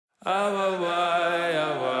You're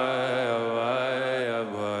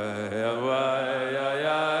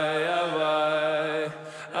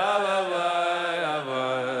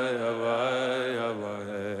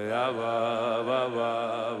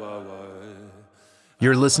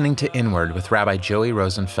listening to Inward with Rabbi Joey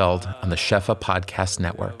Rosenfeld on the Shefa Podcast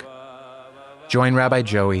Network. Join Rabbi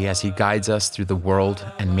Joey as he guides us through the world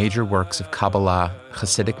and major works of Kabbalah,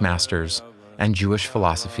 Hasidic masters, and Jewish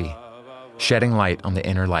philosophy, shedding light on the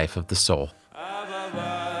inner life of the soul.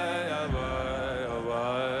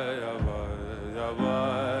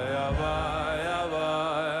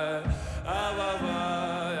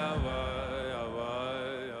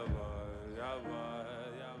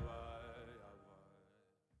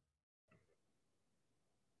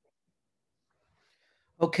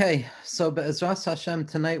 Okay, so Be'ezras Hashem,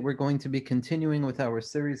 tonight we're going to be continuing with our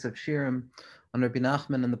series of shirim on Rebbe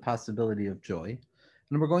Nachman and the possibility of joy.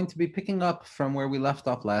 And we're going to be picking up from where we left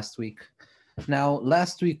off last week. Now,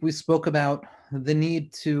 last week we spoke about the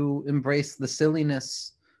need to embrace the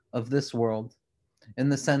silliness of this world, in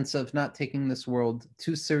the sense of not taking this world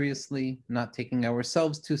too seriously, not taking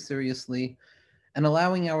ourselves too seriously, and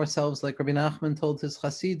allowing ourselves, like Rebbe Nachman told his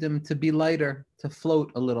Hasidim, to be lighter, to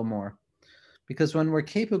float a little more. Because when we're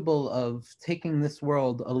capable of taking this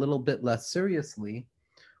world a little bit less seriously,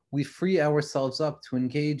 we free ourselves up to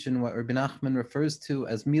engage in what Rebbe Nachman refers to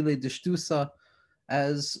as mile dishtusa,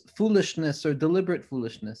 as foolishness or deliberate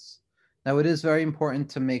foolishness. Now, it is very important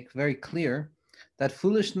to make very clear that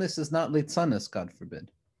foolishness is not leitzanis, God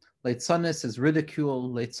forbid. Leitzanis is ridicule.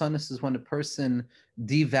 Leitzanis is when a person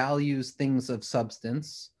devalues things of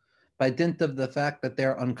substance by dint of the fact that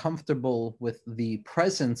they're uncomfortable with the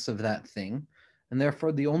presence of that thing. And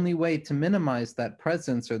therefore, the only way to minimize that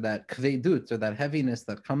presence or that kvedut or that heaviness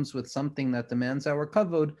that comes with something that demands our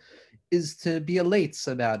kavod is to be elates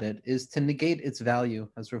about it, is to negate its value,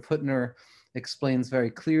 as Rav Hutner explains very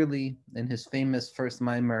clearly in his famous first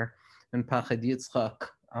mimer in Pachad Yitzchak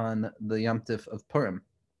on the Yom Tif of Purim.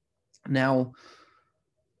 Now,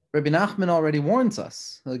 Rebbe Nachman already warns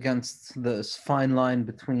us against this fine line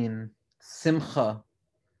between simcha,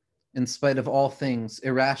 in spite of all things,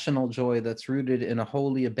 irrational joy that's rooted in a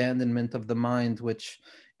holy abandonment of the mind, which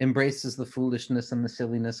embraces the foolishness and the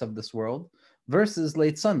silliness of this world, versus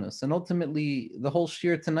leitzanus. And ultimately, the whole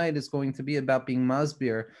shir tonight is going to be about being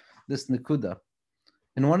masbir, this nekuda.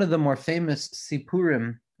 In one of the more famous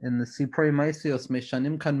sipurim, in the Sipurei Maisios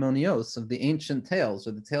Meshanim Kanmonios of the ancient tales,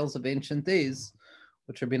 or the tales of ancient days,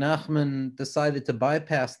 which Rebbe Nachman decided to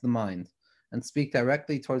bypass the mind and speak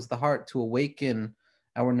directly towards the heart to awaken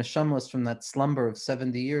our neshamos from that slumber of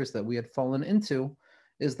 70 years that we had fallen into,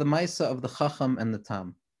 is the Maisa of the Chacham and the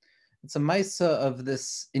Tam. It's a Maisa of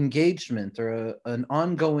this engagement, or an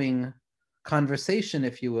ongoing conversation,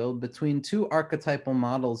 if you will, between two archetypal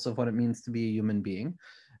models of what it means to be a human being.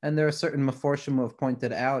 And there are certain Meforshim who have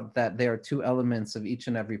pointed out that there are two elements of each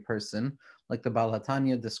and every person, like the Baal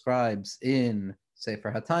HaTanya describes in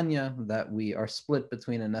Sefer HaTanya, that we are split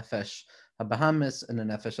between a Nefesh HaBahamis and a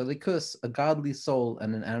Nefesh Alikus, a godly soul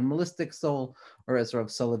and an animalistic soul, or as Rav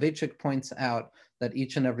Soloveitchik points out, that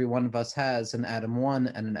each and every one of us has an Adam 1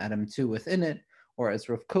 and an Adam 2 within it, or as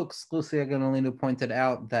Rav Kook Sklusi Aganolinu pointed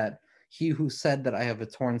out, that he who said that I have a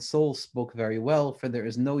torn soul spoke very well, for there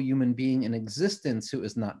is no human being in existence who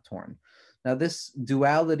is not torn. Now, this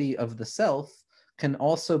duality of the self can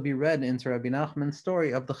also be read into Rabbi Nachman's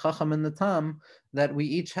story of the Chacham and the Tam, that we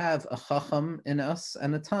each have a Chacham in us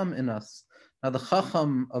and a Tam in us. Now, the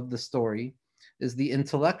Chacham of the story is the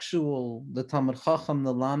intellectual, the Talmud Chacham,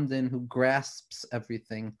 the Lamdin, who grasps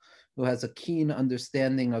everything, who has a keen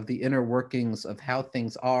understanding of the inner workings of how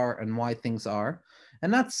things are and why things are.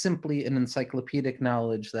 And not simply an encyclopedic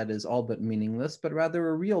knowledge that is all but meaningless, but rather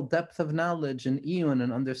a real depth of knowledge and iyun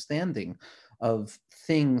and understanding of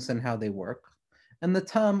things and how they work. And the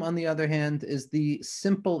Tam, on the other hand, is the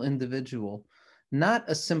simple individual, not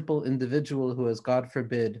a simple individual who has, God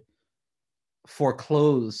forbid,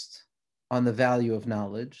 foreclosed on the value of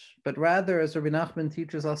knowledge, but rather, as Rebbe Nachman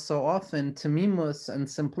teaches us so often, tamimus and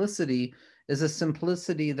simplicity is a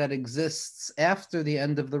simplicity that exists after the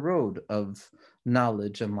end of the road of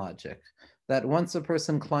knowledge and logic. That once a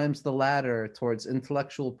person climbs the ladder towards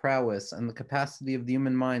intellectual prowess and the capacity of the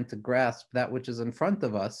human mind to grasp that which is in front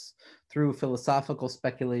of us through philosophical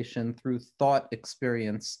speculation, through thought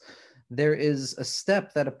experience, there is a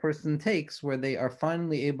step that a person takes where they are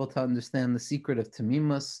finally able to understand the secret of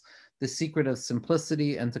tamimus, the secret of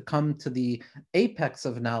simplicity, and to come to the apex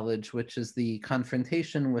of knowledge, which is the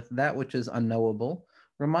confrontation with that which is unknowable,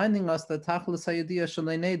 reminding us that tachlis hayediyah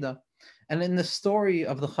shalei neda. And in the story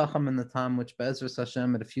of the Chacham and the Tam, which Be'ezras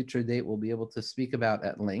Hashem at a future date we'll be able to speak about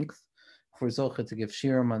at length, for Zocha to give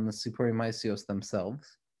shirim on the Sipuri Maisios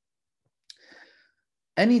themselves,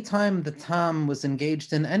 anytime the Tam was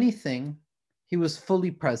engaged in anything, he was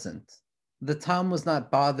fully present. The Tam was not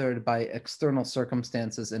bothered by external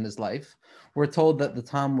circumstances in his life. We're told that the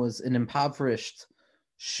Tam was an impoverished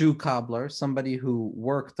shoe cobbler, somebody who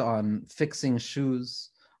worked on fixing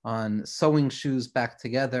shoes, on sewing shoes back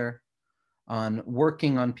together, on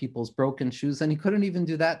working on people's broken shoes, and he couldn't even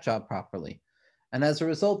do that job properly. And as a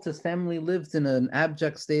result, his family lived in an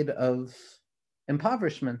abject state of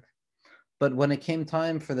impoverishment. But when it came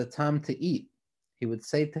time for the Tam to eat, he would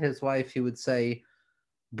say to his wife, he would say,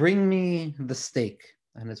 "Bring me the steak."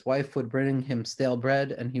 And his wife would bring him stale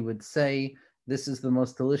bread, and he would say, "This is the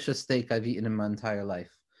most delicious steak I've eaten in my entire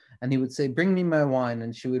life." And he would say, "Bring me my wine."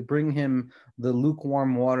 And she would bring him the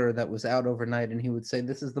lukewarm water that was out overnight. And he would say,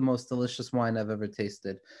 "This is the most delicious wine I've ever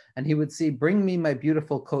tasted." And he would say, "Bring me my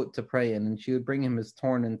beautiful coat to pray in." And she would bring him his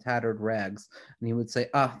torn and tattered rags. And he would say,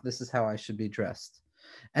 "Ah, this is how I should be dressed."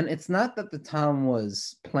 And it's not that the Tam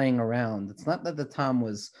was playing around. It's not that the Tam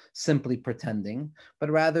was simply pretending,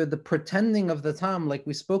 but rather the pretending of the Tam, like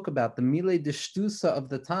we spoke about, the mile dishtusa of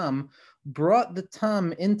the Tam, brought the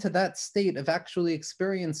Tam into that state of actually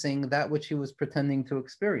experiencing that which he was pretending to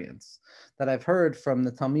experience. That I've heard from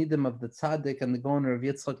the Talmidim of the Tzaddik and the Goner of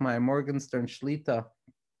Yitzchak Meyer Morgenstern Shlita,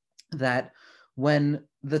 that when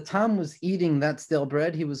the Tam was eating that stale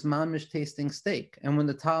bread, he was mamish tasting steak. And when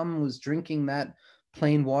the Tam was drinking that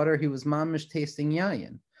plain water, he was mamish tasting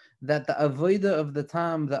yayin. That the avoida of the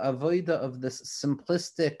Tam, the avoida of this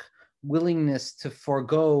simplistic willingness to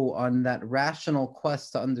forego on that rational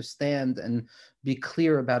quest to understand and be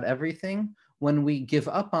clear about everything, when we give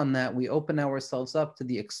up on that, we open ourselves up to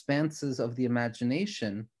the expanses of the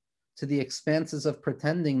imagination, to the expanses of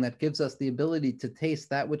pretending that gives us the ability to taste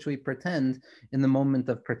that which we pretend in the moment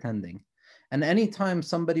of pretending. And anytime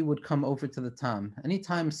somebody would come over to the Tam,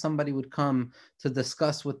 anytime somebody would come to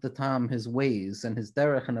discuss with the Tam his ways and his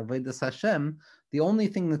derech and avodas Hashem, the only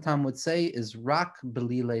thing the Tam would say is rak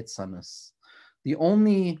b'li leitzanos. The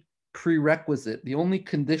only prerequisite, the only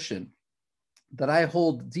condition that I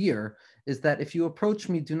hold dear is that if you approach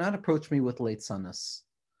me, do not approach me with leitzanos.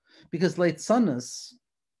 Because leitzanos,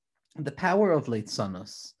 the power of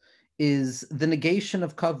leitzanos, is the negation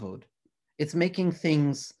of kavod. It's making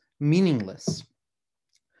things meaningless.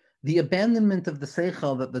 The abandonment of the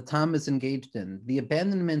seichel that the Tam is engaged in, the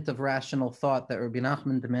abandonment of rational thought that Rebbe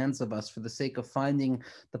Nachman demands of us for the sake of finding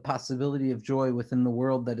the possibility of joy within the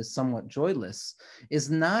world that is somewhat joyless,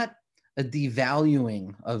 is not a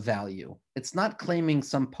devaluing of value. It's not claiming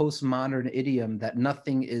some postmodern idiom that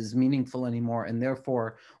nothing is meaningful anymore and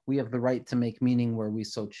therefore we have the right to make meaning where we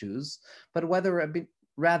so choose, but rather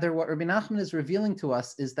what Rebbe Nachman is revealing to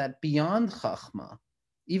us is that beyond Chachma,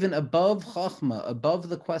 even above Chachma, above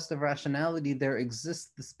the quest of rationality, there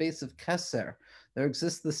exists the space of Keser. There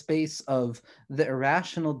exists the space of the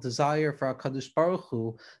irrational desire for HaKadosh Baruch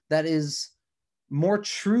Hu that is more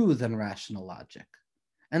true than rational logic.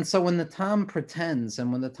 And so when the Tam pretends,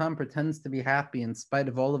 and when the Tam pretends to be happy in spite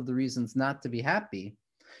of all of the reasons not to be happy,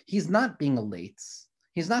 he's not being a lates.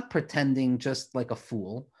 He's not pretending just like a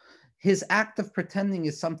fool. His act of pretending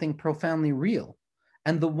is something profoundly real.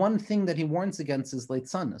 And the one thing that he warns against is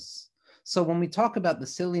leitzanos. So when we talk about the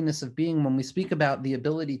silliness of being, when we speak about the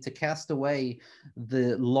ability to cast away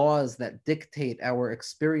the laws that dictate our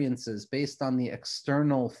experiences based on the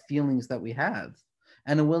external feelings that we have,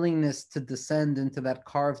 and a willingness to descend into that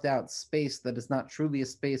carved out space that is not truly a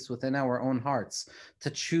space within our own hearts, to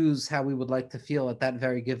choose how we would like to feel at that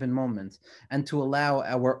very given moment, and to allow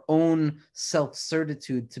our own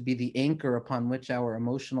self-certitude to be the anchor upon which our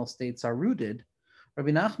emotional states are rooted,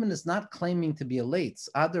 Rebbe Nachman is not claiming to be a lates.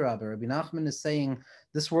 Adarabah, Rebbe Nachman is saying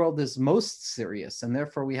this world is most serious, and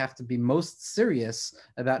therefore we have to be most serious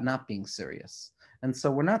about not being serious. And so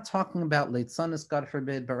we're not talking about leitzanos, God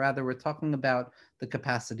forbid, but rather we're talking about the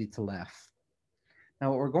capacity to laugh.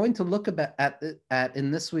 Now, what we're going to look at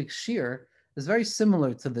in this week's shir is very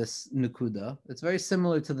similar to this Nakuda. It's very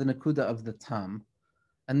similar to the Nakuda of the Tam,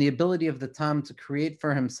 and the ability of the Tam to create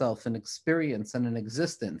for himself an experience and an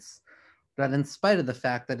existence that, in spite of the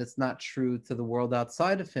fact that it's not true to the world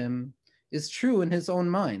outside of him, is true in his own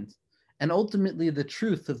mind. And ultimately, the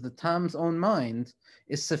truth of the Tam's own mind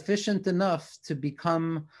is sufficient enough to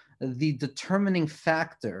become the determining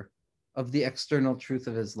factor of the external truth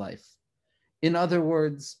of his life. In other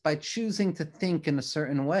words, by choosing to think in a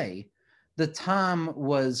certain way, the Tam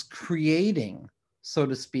was creating, so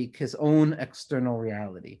to speak, his own external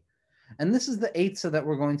reality. And this is the Eitzah that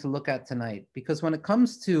we're going to look at tonight, because when it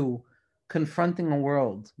comes to confronting a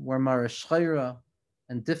world where marashchayra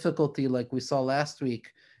and difficulty, like we saw last week,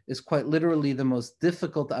 is quite literally the most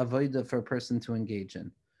difficult avodah for a person to engage in.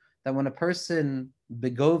 That when a person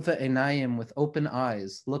begova einayim, with open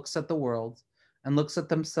eyes, looks at the world and looks at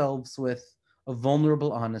themselves with a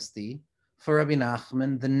vulnerable honesty, for Rebbe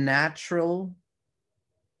Nachman, the natural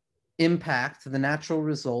impact, the natural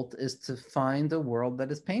result is to find a world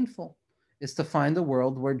that is painful, is to find a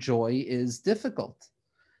world where joy is difficult.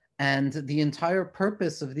 And the entire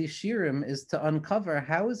purpose of these shirim is to uncover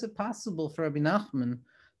how is it possible for Rebbe Nachman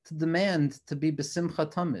to demand to be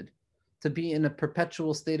besimcha tamid, to be in a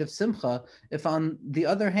perpetual state of simcha, if on the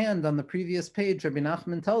other hand, on the previous page, Rebbe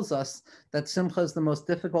Nachman tells us that simcha is the most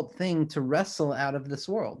difficult thing to wrestle out of this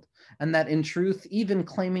world. And that in truth, even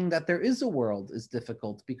claiming that there is a world is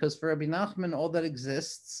difficult, because for Rebbe Nachman, all that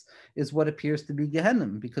exists is what appears to be Gehenna,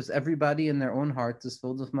 because everybody in their own heart is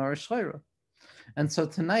filled with Marash Chayra. And so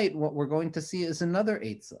tonight, what we're going to see is another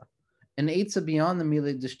Eitzah, an Eitzah beyond the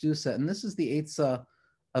Milei D'Shtusa, and this is the Eitzah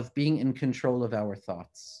of being in control of our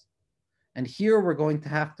thoughts. And here we're going to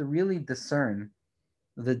have to really discern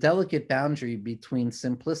the delicate boundary between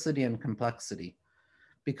simplicity and complexity,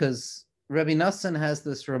 because Rebbe Nassan has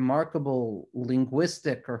this remarkable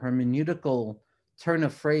linguistic or hermeneutical turn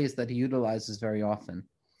of phrase that he utilizes very often,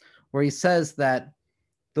 where he says that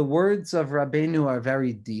the words of Rabbeinu are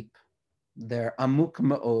very deep. They're amuk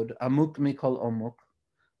ma'od, amuk mikol omuk,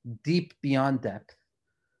 deep beyond depth.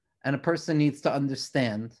 And a person needs to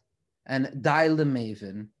understand, and dai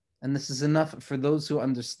lemavin, and this is enough for those who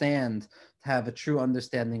understand to have a true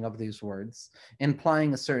understanding of these words,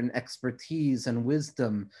 implying a certain expertise and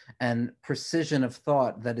wisdom and precision of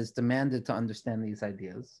thought that is demanded to understand these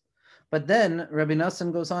ideas. But then Rabbi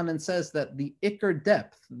Nassan goes on and says that the ikar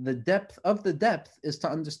depth, the depth of the depth, is to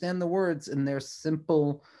understand the words in their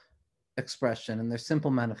simple expression, in their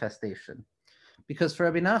simple manifestation. Because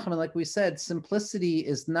for Rebbe Nachman, like we said, simplicity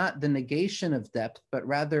is not the negation of depth, but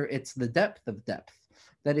rather it's the depth of depth.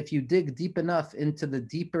 That if you dig deep enough into the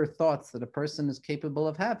deeper thoughts that a person is capable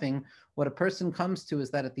of having, what a person comes to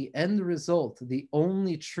is that at the end result, the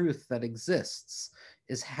only truth that exists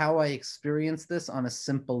is how I experience this on a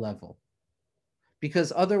simple level.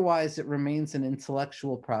 Because otherwise it remains an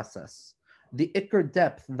intellectual process. The ikar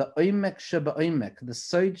depth, the oimek sheba oimek, the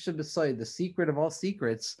soid sheba soid, the secret of all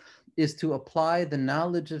secrets, is to apply the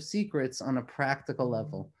knowledge of secrets on a practical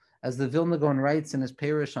level. As the Vilna Gaon writes in his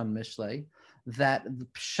Perush on Mishlei, that the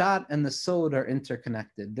pshat and the sod are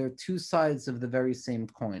interconnected. They're two sides of the very same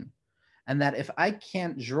coin. And that if I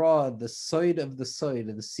can't draw the sod of the sod,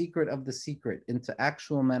 the secret of the secret, into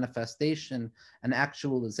actual manifestation and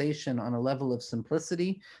actualization on a level of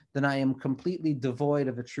simplicity, then I am completely devoid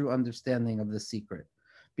of a true understanding of the secret.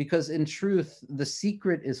 Because in truth, the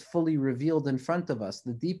secret is fully revealed in front of us.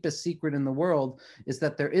 The deepest secret in the world is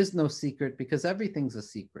that there is no secret, because everything's a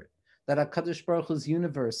secret. That HaKadosh Baruch Hu's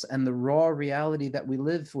universe and the raw reality that we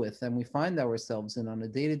live with and we find ourselves in on a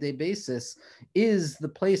day-to-day basis is the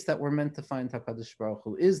place that we're meant to find HaKadosh Baruch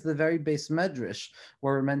Hu, is the very base medrash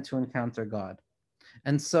where we're meant to encounter God.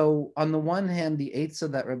 And so on the one hand, the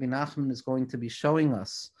Eitzah that Rebbe Nachman is going to be showing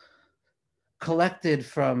us, collected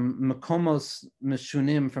from Makomos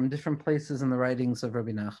Meshunim, from different places in the writings of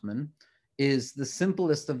Rebbe Nachman, is the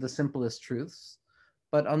simplest of the simplest truths.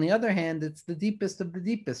 But on the other hand, it's the deepest of the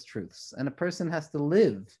deepest truths. And a person has to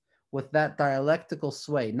live with that dialectical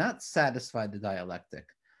sway, not satisfy the dialectic,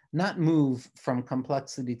 not move from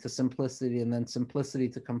complexity to simplicity and then simplicity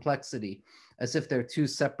to complexity as if they're two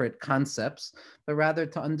separate concepts, but rather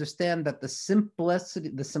to understand that the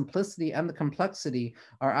simplicity and the complexity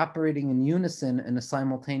are operating in unison in a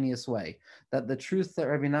simultaneous way. That the truth that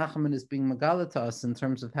Rebbe Nachman is being megala to us in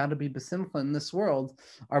terms of how to be besimcha in this world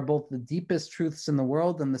are both the deepest truths in the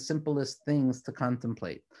world and the simplest things to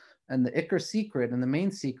contemplate. And the ikar secret and the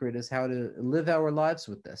main secret is how to live our lives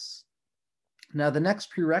with this. Now, the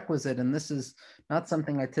next prerequisite, and this is not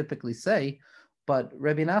something I typically say, but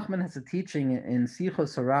Rebbe Nachman has a teaching in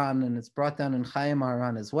Sichos Haran, and it's brought down in Chaim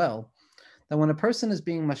Haran as well, that when a person is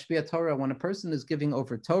being mashpia Torah, when a person is giving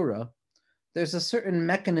over Torah, there's a certain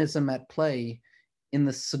mechanism at play in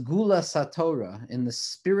the segula satorah, in the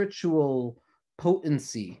spiritual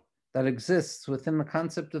potency that exists within the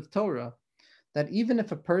concept of Torah, that even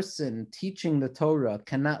if a person teaching the Torah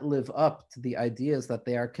cannot live up to the ideas that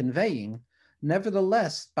they are conveying,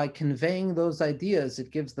 nevertheless, by conveying those ideas,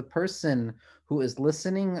 it gives the person who is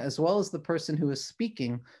listening, as well as the person who is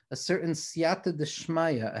speaking, a certain siyata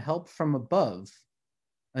d'shmaya, a help from above,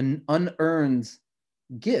 an unearned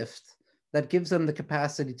gift that gives them the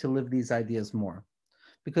capacity to live these ideas more.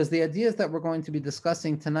 Because the ideas that we're going to be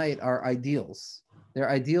discussing tonight are ideals. They're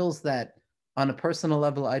ideals that On a personal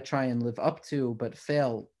level, I try and live up to, but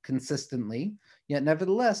fail consistently. Yet,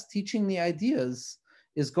 nevertheless, teaching the ideas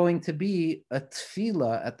is going to be a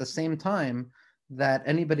tefillah at the same time that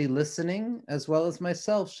anybody listening, as well as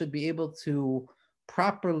myself, should be able to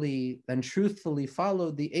properly and truthfully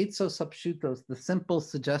follow the eitzos hapshutos, the simple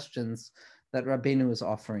suggestions that Rabbeinu is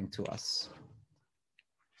offering to us.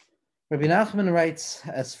 Rebbe Nachman writes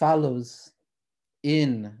as follows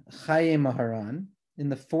in Chaye Maharan, in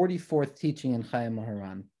the 44th teaching in Chaye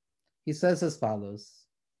Maharan. He says as follows.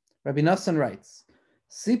 Rabbi Nassan writes,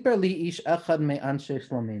 Siper li ish echad me anshe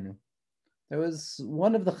shlomenu. There was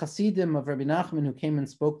one of the Hasidim of Rebbe Nachman who came and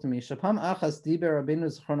spoke to me. Shapam achas diber Rabbeinu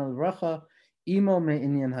zichrono livracha imo me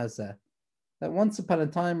inyan hazeh. That once upon a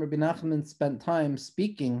time, Rebbe Nachman spent time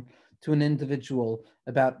speaking to an individual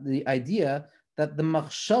about the idea that the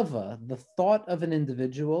machshava, the thought of an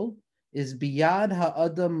individual, is biyad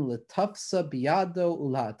ha'adam letafsa biyado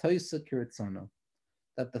ula'atoisa kiritzano.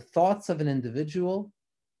 That the thoughts of an individual,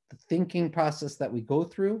 the thinking process that we go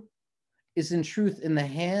through, is in truth in the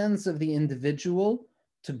hands of the individual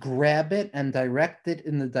to grab it and direct it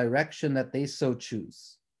in the direction that they so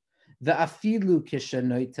choose. Ve'afilu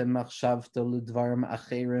kishenoite machshavta ludvarim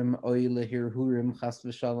acherim oy lehirhurim chas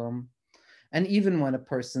v'shalom. And even when a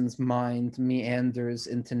person's mind meanders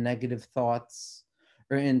into negative thoughts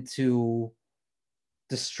or into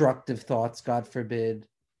destructive thoughts, God forbid,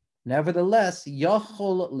 nevertheless,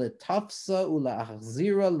 yachol letafsa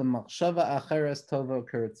ula'achzira lemachshava acheres tova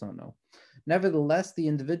keritzono. Nevertheless, the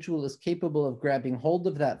individual is capable of grabbing hold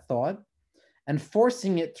of that thought and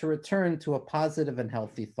forcing it to return to a positive and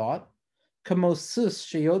healthy thought. Very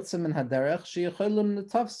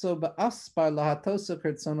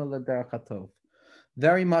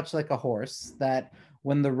much like a horse, that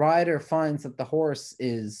when the rider finds that the horse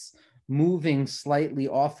is moving slightly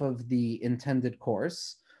off of the intended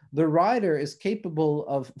course, the rider is capable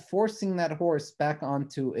of forcing that horse back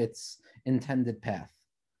onto its intended path.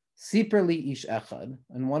 Siperli ish echad,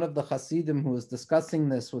 and one of the Hasidim who was discussing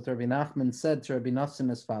this with Rebbe Nachman said to Rebbe Nachman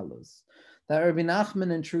as follows, that Rebbe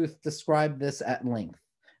Nachman in truth described this at length,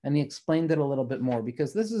 and he explained it a little bit more,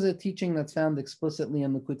 because this is a teaching that's found explicitly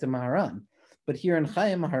in Likutei Maharan. But here in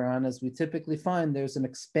Chaye Maharan, as we typically find, there's an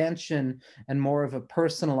expansion and more of a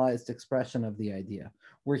personalized expression of the idea.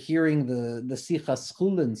 We're hearing the Sichas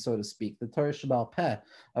Chulin, so to speak, the Torah Sheba'al Peh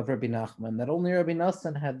of Rebbe Nachman, that only Rebbe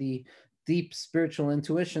Nassan had the deep spiritual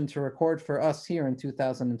intuition to record for us here in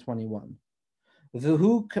 2021. So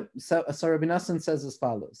Rebbe Nassan says as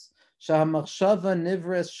follows,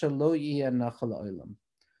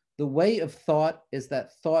 the way of thought is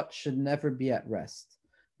that thought should never be at rest.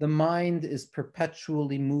 The mind is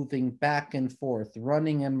perpetually moving back and forth,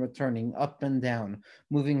 running and returning, up and down,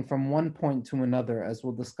 moving from one point to another, as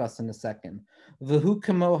we'll discuss in a second. And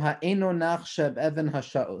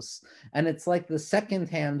it's like the second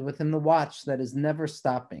hand within the watch that is never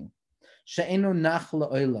stopping.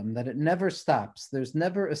 That it never stops. There's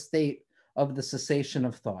never a state of the cessation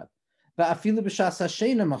of thought. And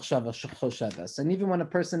even when a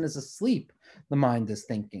person is asleep, the mind is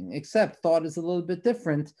thinking, except thought is a little bit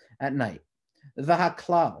different at night.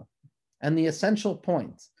 And the essential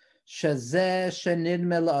point,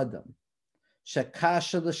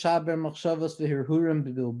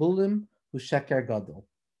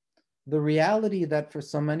 the reality that for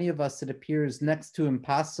so many of us it appears next to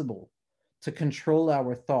impossible to control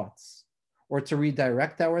our thoughts or to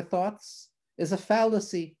redirect our thoughts is a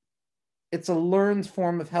fallacy. It's a learned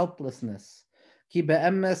form of helplessness.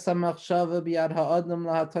 Because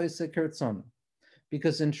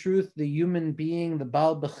in truth, the human being, the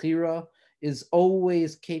Baal Bechira, is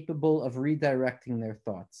always capable of redirecting their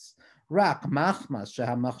thoughts.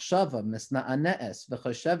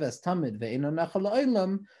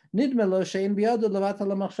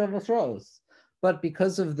 But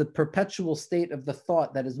because of the perpetual state of the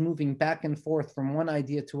thought that is moving back and forth from one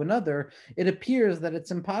idea to another, it appears that it's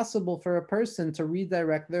impossible for a person to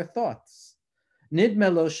redirect their thoughts. And it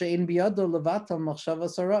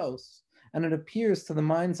appears to the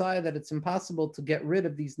mind's eye that it's impossible to get rid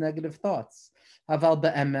of these negative thoughts. But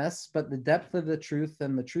the depth of the truth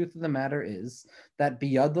and the truth of the matter is that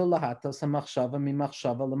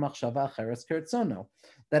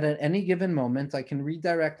that at any given moment I can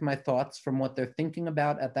redirect my thoughts from what they're thinking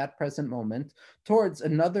about at that present moment towards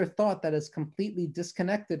another thought that is completely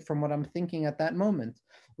disconnected from what I'm thinking at that moment.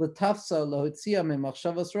 And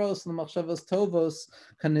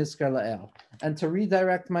to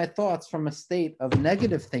redirect my thoughts from a state of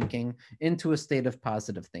negative thinking into a state of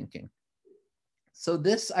positive thinking. So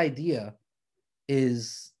this idea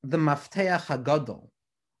is the mafteach hagadol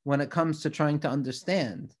when it comes to trying to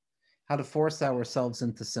understand how to force ourselves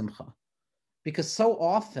into simcha. Because so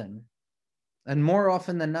often, and more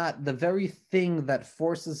often than not, the very thing that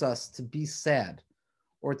forces us to be sad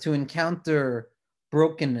or to encounter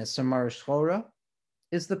brokenness or marashchora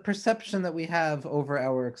is the perception that we have over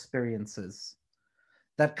our experiences.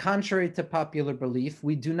 That contrary to popular belief,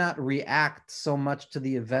 we do not react so much to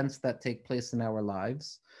the events that take place in our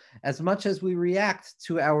lives as much as we react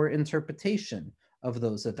to our interpretation of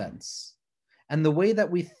those events. And the way that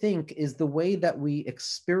we think is the way that we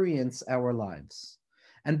experience our lives.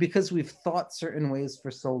 And because we've thought certain ways for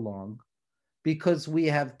so long, because we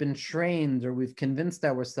have been trained or we've convinced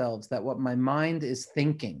ourselves that what my mind is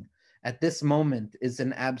thinking at this moment is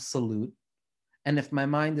an absolute, and if my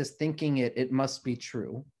mind is thinking it, it must be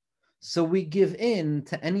true. So we give in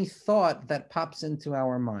to any thought that pops into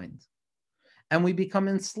our mind, and we become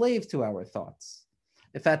enslaved to our thoughts.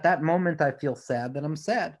 If at that moment I feel sad, then I'm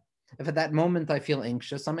sad. If at that moment I feel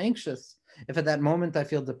anxious, I'm anxious. If at that moment I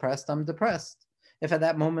feel depressed, I'm depressed. If at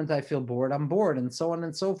that moment I feel bored, I'm bored, and so on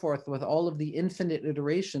and so forth, with all of the infinite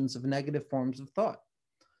iterations of negative forms of thought.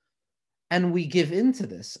 And we give into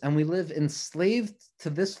this, and we live enslaved to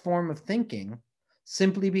this form of thinking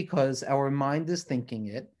simply because our mind is thinking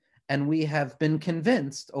it, and we have been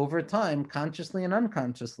convinced over time, consciously and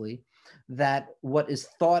unconsciously, that what is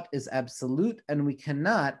thought is absolute, and we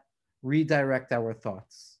cannot redirect our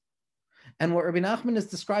thoughts. And what Rebbe Nachman is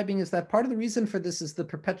describing is that part of the reason for this is the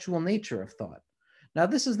perpetual nature of thought. Now,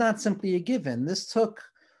 this is not simply a given. This took,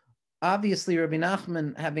 obviously, Rebbe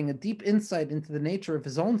Nachman having a deep insight into the nature of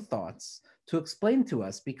his own thoughts to explain to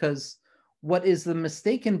us, because what is the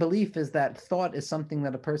mistaken belief is that thought is something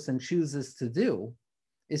that a person chooses to do,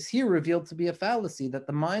 is here revealed to be a fallacy, that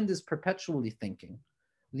the mind is perpetually thinking.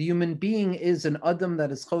 The human being is an Adam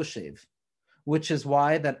that is choshev, which is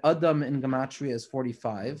why that Adam in Gematria is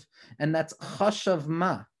 45, and that's chashav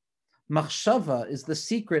ma. Machshava is the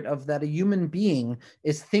secret of that a human being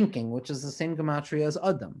is thinking, which is the same gematria as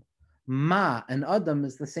Adam. Ma and Adam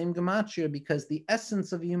is the same gematria because the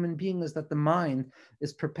essence of a human being is that the mind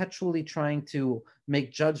is perpetually trying to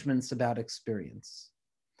make judgments about experience.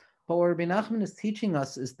 But what Rebbe Nachman is teaching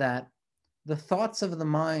us is that the thoughts of the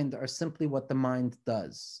mind are simply what the mind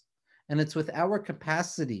does. And it's with our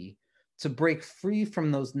capacity to break free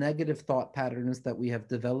from those negative thought patterns that we have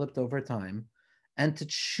developed over time, and to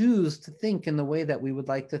choose to think in the way that we would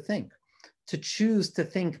like to think, to choose to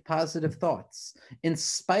think positive thoughts, in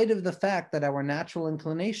spite of the fact that our natural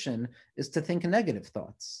inclination is to think negative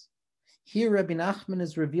thoughts. Here, Rebbe Nachman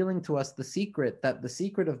is revealing to us the secret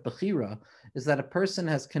of Bechira is that a person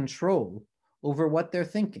has control over what they're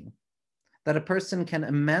thinking, that a person can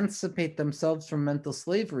emancipate themselves from mental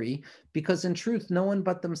slavery, because in truth, no one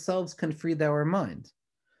but themselves can free their mind.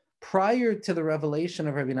 Prior to the revelation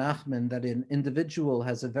of Rebbe Nachman that an individual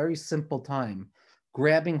has a very simple time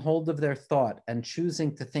grabbing hold of their thought and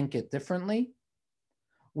choosing to think it differently,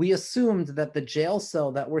 we assumed that the jail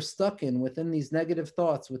cell that we're stuck in within these negative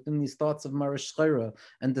thoughts, within these thoughts of marashchera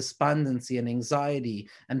and despondency and anxiety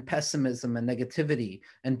and pessimism and negativity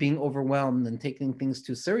and being overwhelmed and taking things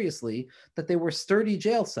too seriously, that they were sturdy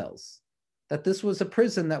jail cells, that this was a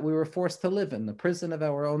prison that we were forced to live in, the prison of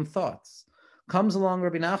our own thoughts. Comes along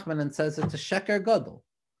Rebbe Nachman and says it's a sheker gadol.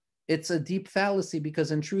 It's a deep fallacy,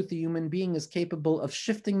 because in truth, the human being is capable of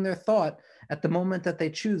shifting their thought at the moment that they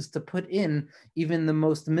choose to put in even the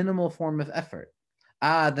most minimal form of effort.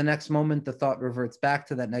 The next moment the thought reverts back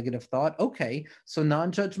to that negative thought. Okay, so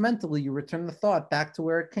non-judgmentally, you return the thought back to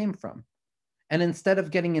where it came from. And instead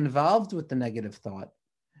of getting involved with the negative thought,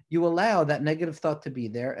 you allow that negative thought to be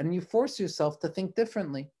there and you force yourself to think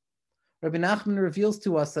differently. Rebbe Nachman reveals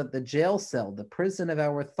to us that the jail cell, the prison of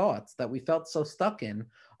our thoughts that we felt so stuck in,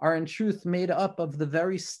 are in truth made up of the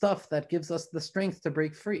very stuff that gives us the strength to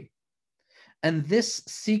break free. And this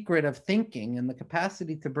secret of thinking and the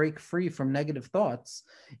capacity to break free from negative thoughts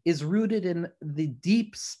is rooted in the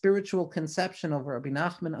deep spiritual conception of what Rebbe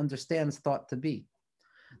Nachman understands thought to be.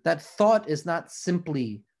 That thought is not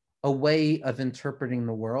simply a way of interpreting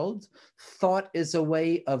the world. Thought is a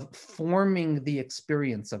way of forming the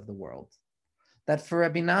experience of the world. That for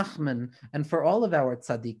Rebbe Nachman and for all of our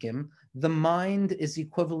tzaddikim, the mind is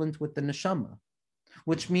equivalent with the neshama,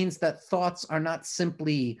 which means that thoughts are not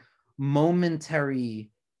simply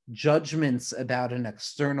momentary judgments about an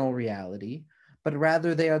external reality, but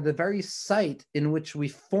rather they are the very site in which we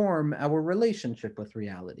form our relationship with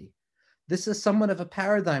reality. This is somewhat of a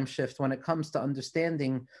paradigm shift when it comes to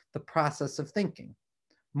understanding the process of thinking.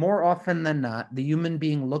 More often than not, the human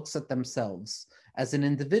being looks at themselves as an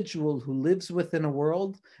individual who lives within a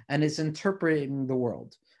world and is interpreting the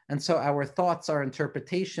world. And so our thoughts are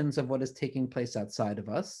interpretations of what is taking place outside of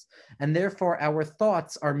us. And therefore, our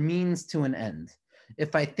thoughts are means to an end.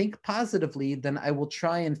 If I think positively, then I will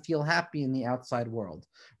try and feel happy in the outside world.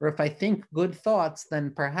 Or if I think good thoughts,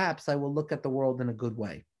 then perhaps I will look at the world in a good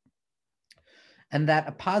way. And that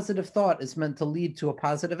a positive thought is meant to lead to a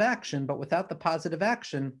positive action, but without the positive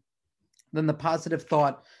action, then the positive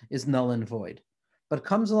thought is null and void. But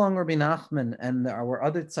comes along Rebbe Nachman and our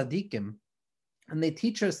other tzaddikim, and they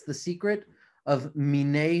teach us the secret of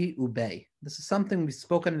minei ubei. This is something we've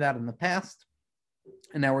spoken about in the past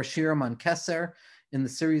in our shirim on Keser, in the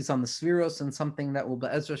series on the Sfiros, and something that we'll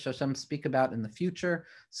Be'ezras Hashem speak about in the future,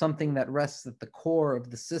 something that rests at the core of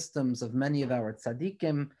the systems of many of our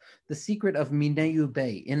tzaddikim, the secret of minei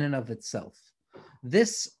ubei in and of itself.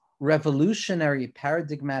 This revolutionary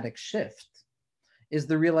paradigmatic shift is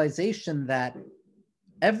the realization that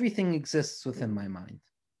everything exists within my mind.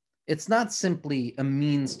 It's not simply a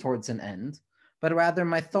means towards an end, but rather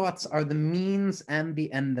my thoughts are the means and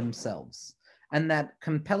the end themselves. And that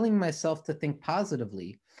compelling myself to think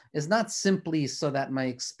positively is not simply so that my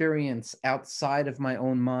experience outside of my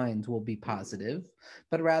own mind will be positive,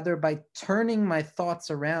 but rather by turning my thoughts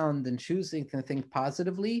around and choosing to think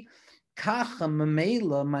positively, kacha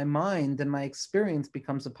mamela, my mind and my experience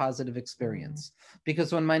becomes a positive experience.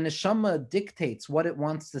 Because when my neshama dictates what it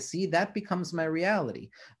wants to see, that becomes my reality.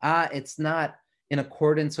 It's not in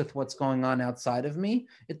accordance with what's going on outside of me.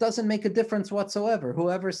 It doesn't make a difference whatsoever.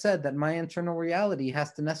 Whoever said that my internal reality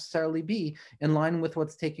has to necessarily be in line with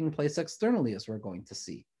what's taking place externally, as we're going to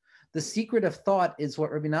see. The secret of thought is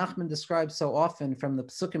what Rebbe Nachman describes so often from the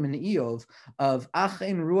Psukim in Iyov of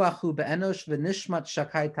Achen ruachu be'enosh v'nishmat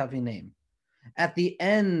shakai tavinem. At the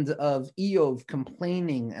end of Iyov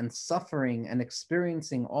complaining and suffering and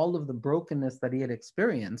experiencing all of the brokenness that he had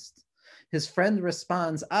experienced, his friend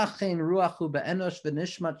responds, Achen ruachu be'enosh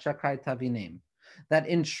v'nishmat shakai tavinem, that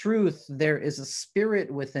in truth there is a spirit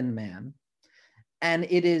within man, and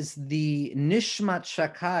it is the nishmat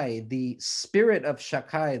shakai, the spirit of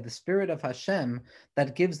shakai, the spirit of Hashem,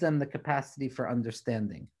 that gives them the capacity for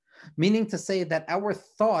understanding. Meaning to say that our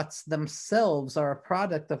thoughts themselves are a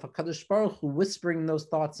product of HaKadosh Baruch Hu whispering those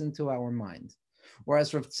thoughts into our mind.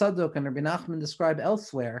 Whereas Rav Tzadok and Rebbe Nachman describe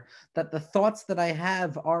elsewhere that the thoughts that I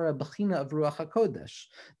have are a bechina of Ruach HaKodesh,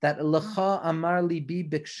 that Lecha amar libi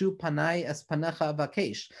bikshu panai es panecha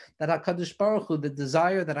avakesh, that HaKadosh Baruch Hu, the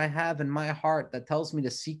desire that I have in my heart that tells me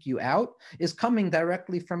to seek you out, is coming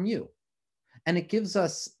directly from you. And it gives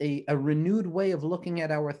us a renewed way of looking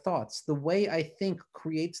at our thoughts. The way I think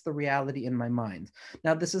creates the reality in my mind.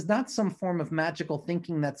 Now, this is not some form of magical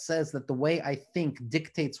thinking that says that the way I think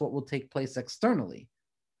dictates what will take place externally,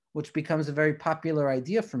 which becomes a very popular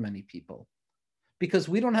idea for many people. Because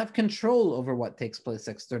we don't have control over what takes place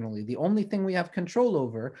externally. The only thing we have control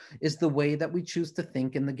over is the way that we choose to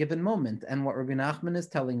think in the given moment. And what Rebbe Nachman is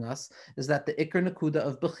telling us is that the Iker Nekuda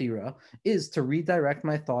of Bechira is to redirect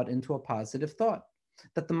my thought into a positive thought.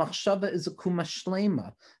 That the machshava is a kuma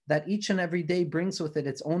shlema, that each and every day brings with it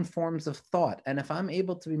its own forms of thought. And if I'm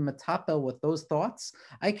able to be matapel with those thoughts,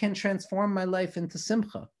 I can transform my life into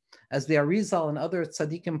simcha. As the Arizal and other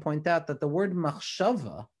tzaddikim point out, that the word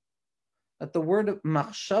machshava, that the word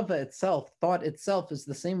machshava itself, thought itself, is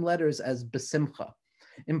the same letters as besimcha,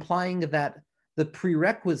 implying that the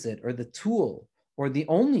prerequisite or the tool or the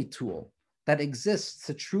only tool that exists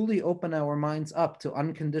to truly open our minds up to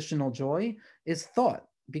unconditional joy is thought.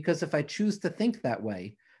 Because if I choose to think that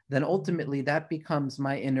way, then ultimately that becomes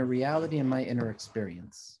my inner reality and my inner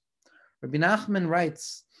experience. Rebbe Nachman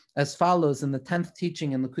writes as follows in the 10th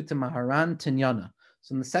teaching in Likutei Maharan, Tinyana.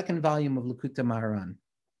 So in the second volume of Likutei Maharan.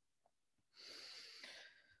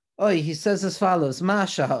 He says as follows: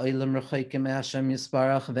 Masha ha'olam rechokim me'Hashem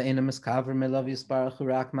yisbarach ve'enam miskaver melav yisbarach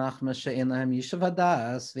urak machma she'en lahem yishuv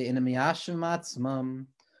hadas ve'enam yashiv ma'atzmam.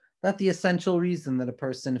 That the essential reason that a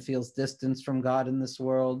person feels distance from God in this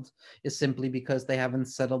world is simply because they haven't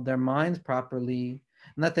settled their mind properly,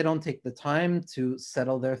 and that they don't take the time to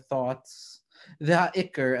settle their thoughts.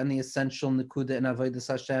 Ve'ha'ikr, and the essential nekuda in avodas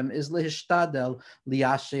Hashem, is lehishtadel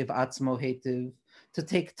liyashiv atzmo hetiv, to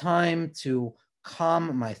take time to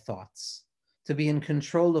calm my thoughts, to be in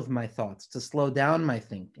control of my thoughts, to slow down my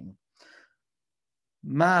thinking.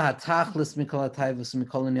 To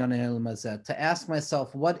ask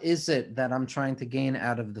myself, what is it that I'm trying to gain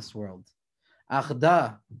out of this world?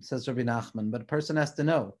 Achda, says Rebbe Nachman, but a person has to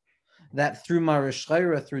know that through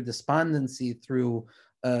marishchayra, through despondency, through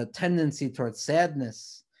a tendency towards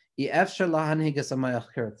sadness,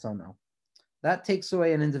 That takes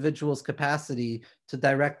away an individual's capacity to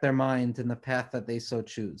direct their mind in the path that they so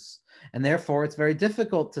choose. And therefore, it's very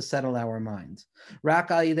difficult to settle our mind.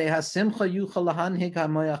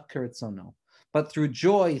 But through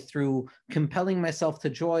joy, through compelling myself to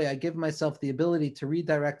joy, I give myself the ability to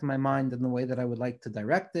redirect my mind in the way that I would like to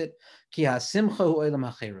direct it.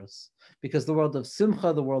 Because the world of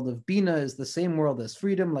simcha, the world of bina, is the same world as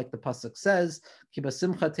freedom, like the pasuk says,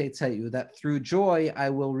 that through joy I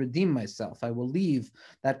will redeem myself. I will leave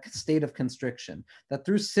that state of constriction. That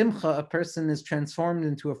through simcha, a person is transformed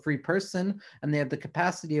into a free person, and they have the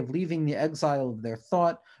capacity of leaving the exile of their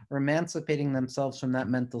thought, or emancipating themselves from that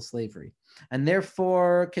mental slavery. And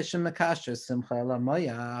therefore,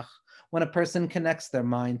 when a person connects their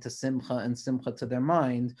mind to simcha and simcha to their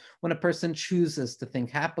mind, when a person chooses to think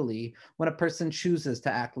happily, when a person chooses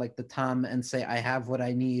to act like the Tam and say, I have what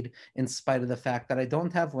I need in spite of the fact that I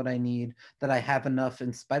don't have what I need, that I have enough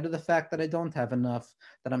in spite of the fact that I don't have enough,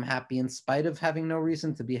 that I'm happy in spite of having no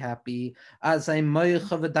reason to be happy. At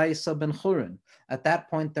that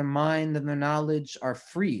point, their mind and their knowledge are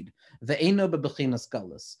freed.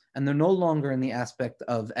 And they're no longer in the aspect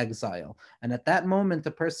of exile. And at that moment,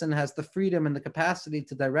 the person has the freedom and the capacity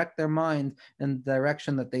to direct their mind in the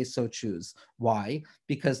direction that they so choose. Why?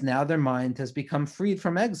 Because now their mind has become freed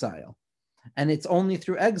from exile. And it's only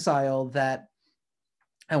through exile that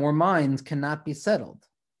our mind cannot be settled.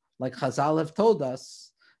 Like Chazal have told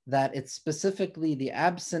us that it's specifically the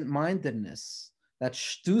absent-mindedness, that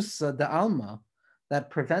shtusa de alma, that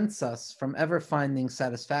prevents us from ever finding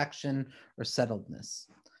satisfaction or settledness.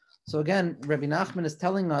 So again, Rebbe Nachman is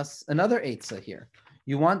telling us another eitzah here.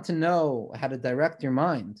 You want to know how to direct your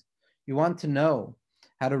mind. You want to know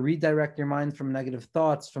how to redirect your mind from negative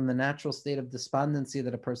thoughts, from the natural state of despondency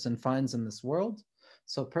that a person finds in this world.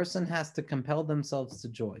 So a person has to compel themselves to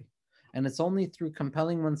joy. And it's only through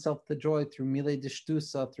compelling oneself to joy, through milei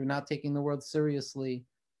dishtusa, through not taking the world seriously,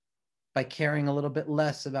 by caring a little bit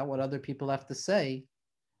less about what other people have to say,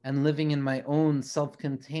 and living in my own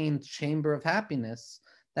self-contained chamber of happiness,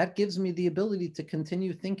 that gives me the ability to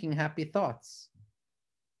continue thinking happy thoughts.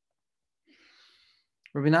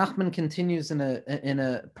 Rebbe Nachman continues in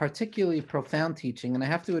a particularly profound teaching, and I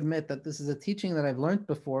have to admit that this is a teaching that I've learned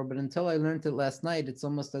before, but until I learned it last night, it's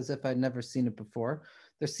almost as if I'd never seen it before.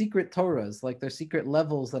 They're secret Torahs, like they're secret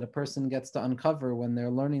levels that a person gets to uncover when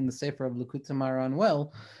they're learning the Sefer of Likutei Moharan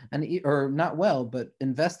well, or not well, but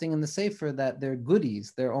investing in the Sefer, that they're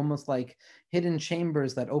goodies. They're almost like hidden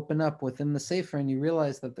chambers that open up within the Sefer, and you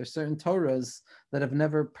realize that there's certain Torahs that have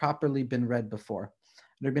never properly been read before.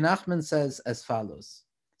 Rebbe Nachman says as follows.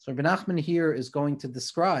 So Rebbe Nachman here is going to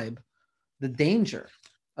describe the danger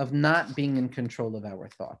of not being in control of our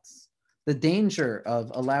thoughts, the danger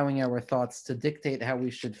of allowing our thoughts to dictate how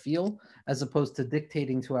we should feel, as opposed to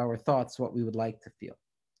dictating to our thoughts what we would like to feel.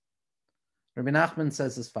 Rebbe Nachman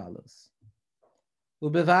says as follows.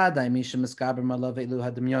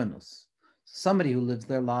 Somebody who lives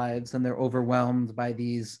their lives and they're overwhelmed by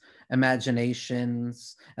these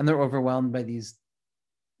imaginations, and they're overwhelmed by these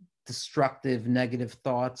destructive, negative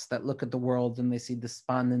thoughts that look at the world and they see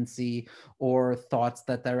despondency, or thoughts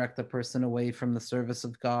that direct a person away from the service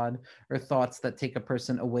of God, or thoughts that take a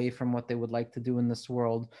person away from what they would like to do in this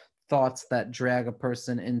world, thoughts that drag a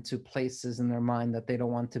person into places in their mind that they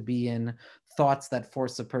don't want to be in, thoughts that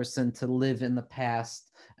force a person to live in the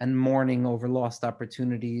past and mourning over lost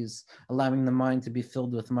opportunities, allowing the mind to be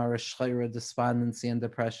filled with marash chayra, despondency and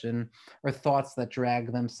depression, or thoughts that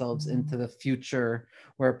drag themselves into the future,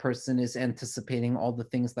 where a person is anticipating all the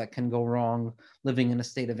things that can go wrong, living in a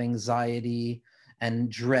state of anxiety and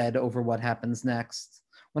dread over what happens next.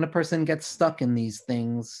 When a person gets stuck in these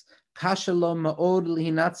things, when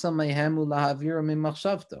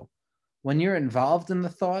you're involved in the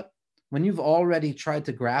thought, when you've already tried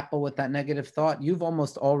to grapple with that negative thought, you've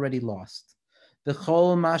almost already lost. And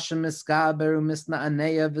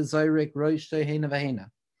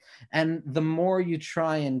the more you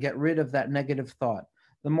try and get rid of that negative thought,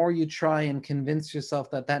 the more you try and convince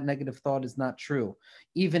yourself that that negative thought is not true,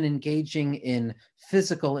 even engaging in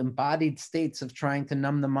physical embodied states of trying to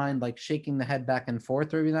numb the mind, like shaking the head back and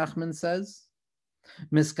forth, Rebbe Nachman says,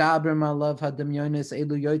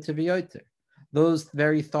 those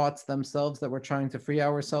very thoughts themselves that we're trying to free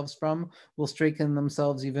ourselves from will strengthen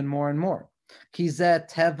themselves even more and more.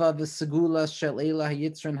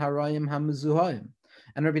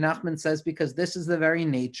 And Rebbe Nachman says, because this is the very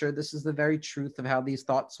nature, this is the very truth of how these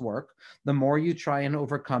thoughts work, the more you try and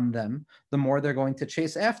overcome them, the more they're going to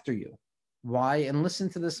chase after you. Why? And listen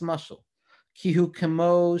to this mashal. Kihu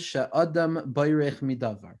kemo she'adam bayrech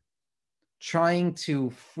midavar. trying to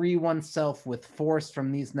free oneself with force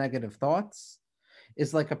from these negative thoughts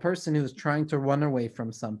is like a person who's trying to run away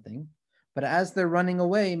from something. But as they're running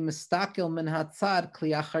away, mistakil min hatzad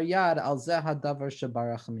kli achar yad al zeh hadavar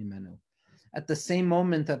shebarach mimenu. At the same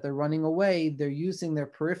moment that they're running away, they're using their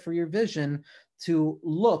peripheral vision to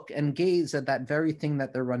look and gaze at that very thing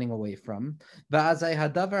that they're running away from. Va'azai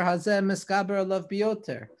hadavar hazeh miskaber alav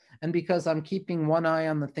bioter. And because I'm keeping one eye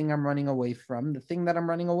on the thing I'm running away from, the thing that I'm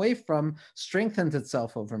running away from strengthens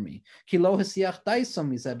itself over me. Because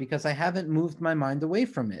I haven't moved my mind away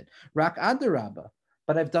from it. Rak adarabba.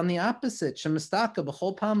 But I've done the opposite.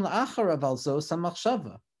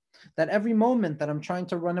 That every moment that I'm trying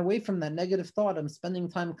to run away from that negative thought, I'm spending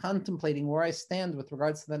time contemplating where I stand with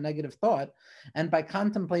regards to that negative thought. And by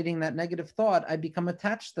contemplating that negative thought, I become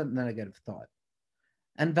attached to the negative thought.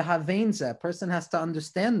 And v'havenza, a person has to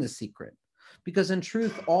understand this secret. Because in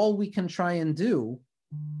truth, all we can try and do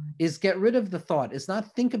is get rid of the thought, is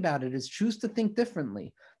not think about it, is choose to think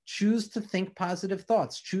differently. Choose to think positive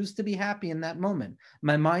thoughts. Choose to be happy in that moment.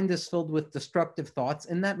 My mind is filled with destructive thoughts.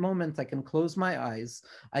 In that moment, I can close my eyes.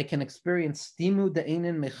 I can experience stimu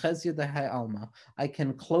de'einin mechezya de'hai alma. I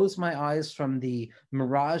can close my eyes from the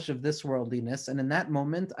mirage of this worldliness. And in that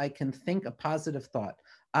moment, I can think a positive thought.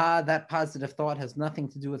 That positive thought has nothing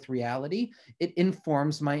to do with reality. It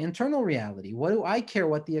informs my internal reality. What do I care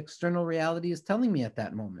what the external reality is telling me at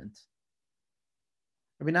that moment?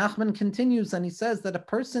 Rebbe Nachman continues and he says that a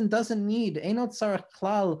person doesn't need, a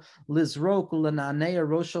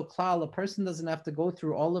person doesn't have to go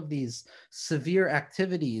through all of these severe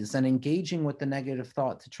activities and engaging with the negative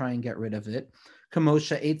thought to try and get rid of it.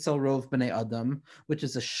 Kamosha Eitzel Rov B'nei Adam, which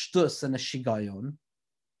is a shtus and a shigayon.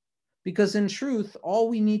 Because in truth, all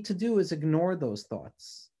we need to do is ignore those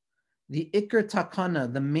thoughts. The ikr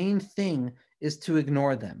takana, the main thing, is to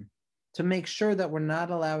ignore them, to make sure that we're not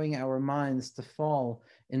allowing our minds to fall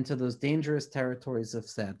into those dangerous territories of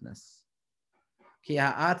sadness.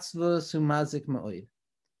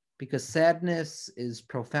 Because sadness is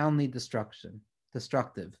profoundly destructive.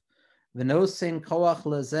 And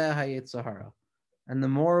the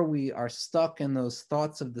more we are stuck in those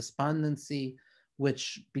thoughts of despondency,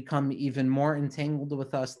 which become even more entangled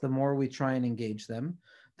with us, the more we try and engage them,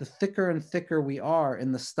 the thicker and thicker we are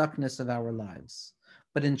in the stuckness of our lives.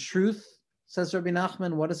 But in truth, says Rebbe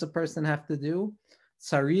Nachman, what does a person have to do?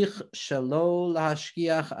 Tzarich shelo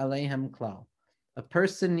lahashkiach aleihem klal. A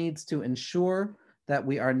person needs to ensure that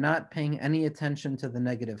we are not paying any attention to the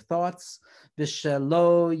negative thoughts, and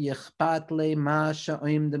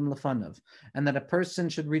that a person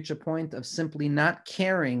should reach a point of simply not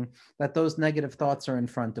caring that those negative thoughts are in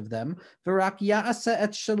front of them, and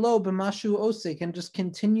just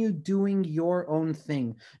continue doing your own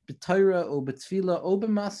thing,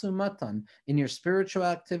 in your spiritual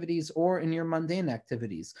activities or in your mundane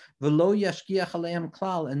activities,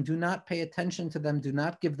 and do not pay attention to them, do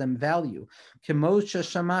not give them value.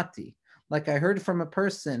 Shamati, like I heard from a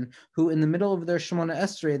person who in the middle of their Shemona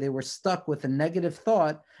Esrei, they were stuck with a negative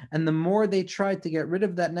thought, and the more they tried to get rid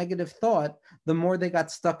of that negative thought, the more they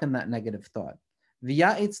got stuck in that negative thought.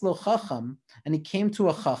 V'ya'etz lo chacham, and he came to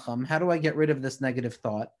a chacham. How do I get rid of this negative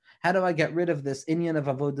thought? How do I get rid of this inyan of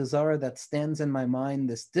avodah zarah that stands in my mind,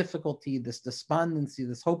 this difficulty, this despondency,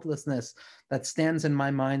 this hopelessness that stands in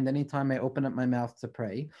my mind anytime I open up my mouth to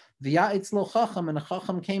pray? V'ya'etz lo chacham, and a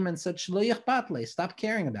chacham came and said, Shlo yichbatle, stop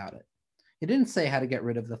caring about it. He didn't say how to get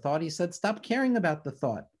rid of the thought. He said, stop caring about the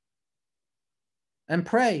thought and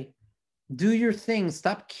pray. Do your thing.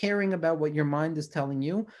 Stop caring about what your mind is telling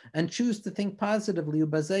you and choose to think positively. And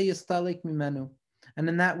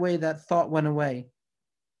in that way, that thought went away.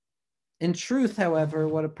 In truth, however,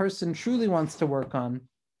 what a person truly wants to work on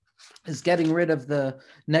is getting rid of the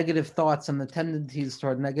negative thoughts and the tendencies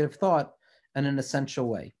toward negative thought in an essential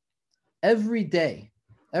way. Every day,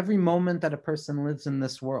 every moment that a person lives in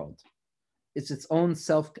this world, it's its own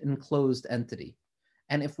self-enclosed entity.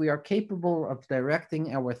 And if we are capable of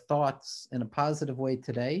directing our thoughts in a positive way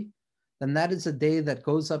today, then that is a day that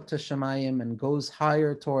goes up to Shemayim and goes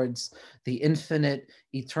higher towards the infinite,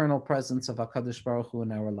 eternal presence of HaKadosh Baruch Hu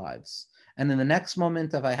in our lives. And in the next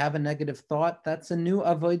moment, if I have a negative thought, that's a new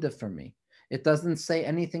avodah for me. It doesn't say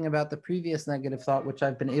anything about the previous negative thought, which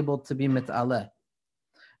I've been able to be mit'aleh.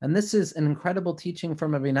 And this is an incredible teaching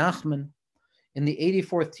from Rebbe Nachman in the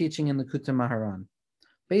 84th teaching in the Kutim Maharan,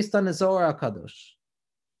 based on the Zohar HaKadosh.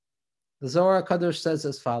 The Zohar HaKadosh says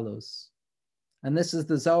as follows, and this is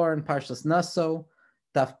the Zohar in Parshas Naso,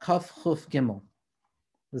 Daf Kaf Chuf Gimel.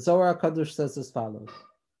 The Zohar HaKadosh says as follows,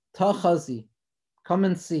 Tachazi, come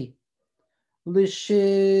and see,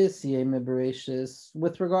 Lishis Yeme Bereshis,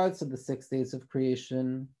 with regards to the 6 days of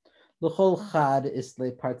creation, L'chol chad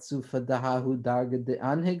isle partzufa dahahu darga de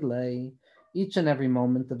anhigle. Each and every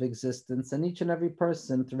moment of existence and each and every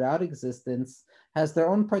person throughout existence has their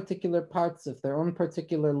own particular parts of their own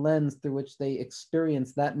particular lens through which they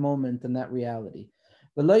experience that moment and that reality.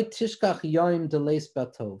 V'lo tishkach yom deleis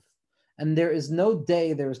batov. And there is no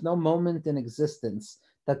day, there is no moment in existence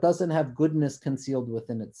that doesn't have goodness concealed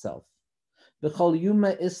within itself. V'chol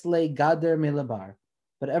yuma isle gader milabar.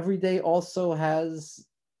 But every day also has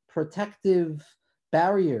protective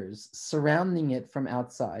barriers surrounding it from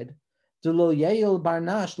outside, so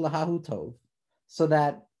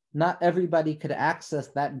that not everybody could access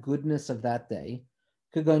that goodness of that day,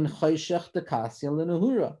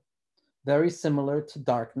 very similar to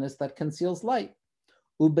darkness that conceals light.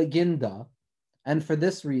 Ubeginda, and for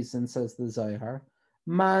this reason, says the Zohar,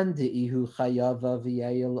 man de'ihu chayava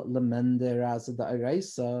v'yael lemende raza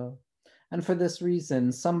da'iraisa. And for this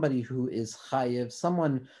reason, somebody who is chayiv,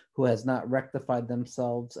 someone who has not rectified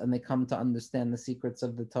themselves and they come to understand the secrets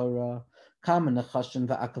of the Torah, how many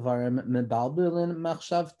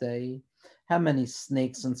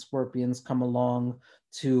snakes and scorpions come along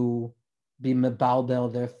to be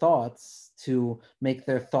mebalbel their thoughts, to make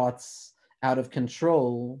their thoughts out of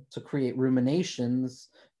control, to create ruminations,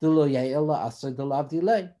 that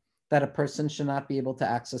a person should not be able to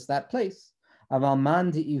access that place.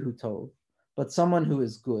 But someone who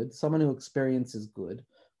is good, someone who experiences good,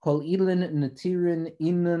 kol ilin netirin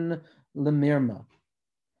inun lemirma.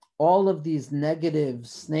 All of these negative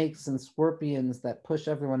snakes and scorpions that push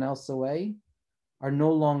everyone else away are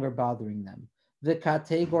no longer bothering them.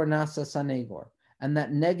 V'kategor nasa sanegor. And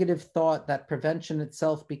that negative thought, that prevention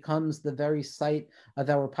itself becomes the very site of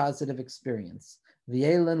our positive experience.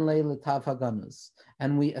 V'yelen le'letav haganus.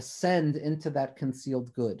 And we ascend into that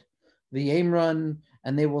concealed good. V'yemron,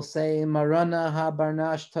 and they will say, Marana ha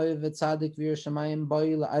barnash toiv v'tzadik v'yir boi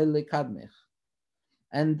la'ile kadmich.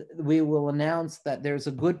 And we will announce that there's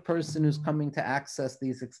a good person who's coming to access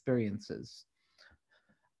these experiences.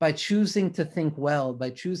 By choosing to think well, by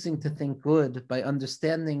choosing to think good, by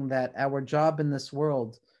understanding that our job in this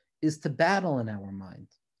world is to battle in our mind,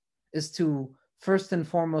 is to first and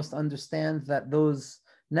foremost understand that those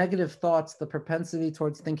negative thoughts, the propensity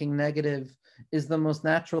towards thinking negative, is the most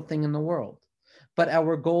natural thing in the world. But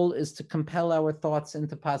our goal is to compel our thoughts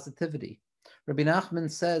into positivity. Rebbe Nachman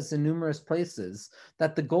says in numerous places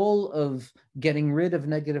that the goal of getting rid of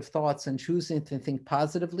negative thoughts and choosing to think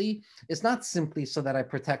positively is not simply so that I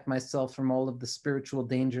protect myself from all of the spiritual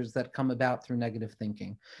dangers that come about through negative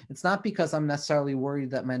thinking. It's not because I'm necessarily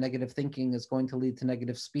worried that my negative thinking is going to lead to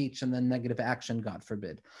negative speech and then negative action, God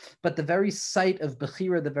forbid. But the very sight of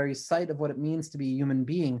Bechira, the very sight of what it means to be a human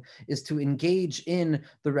being, is to engage in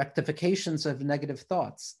the rectifications of negative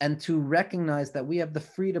thoughts and to recognize that we have the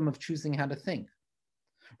freedom of choosing how to think.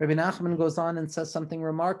 Rebbe Nachman goes on and says something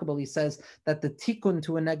remarkable. He says that the tikkun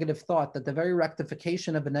to a negative thought, that the very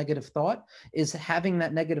rectification of a negative thought is having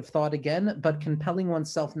that negative thought again, but compelling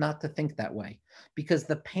oneself not to think that way. Because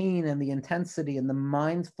the pain and the intensity and the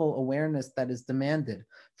mindful awareness that is demanded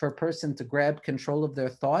for a person to grab control of their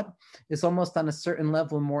thought is almost on a certain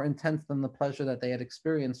level more intense than the pleasure that they had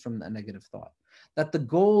experienced from that negative thought. That the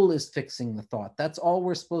goal is fixing the thought. That's all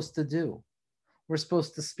we're supposed to do. We're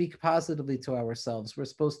supposed to speak positively to ourselves. We're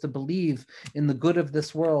supposed to believe in the good of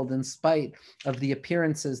this world in spite of the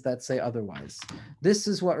appearances that say otherwise. This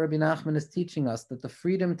is what Rebbe Nachman is teaching us, that the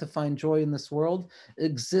freedom to find joy in this world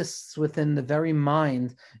exists within the very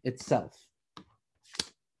mind itself.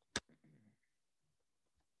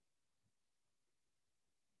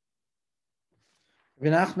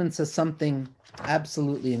 Rebbe Nachman says something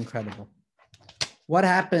absolutely incredible. What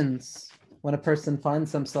happens when a person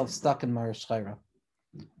finds themselves stuck in Marish Chayra?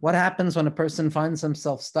 What happens when a person finds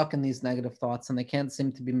himself stuck in these negative thoughts and they can't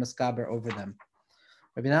seem to be miskaber over them?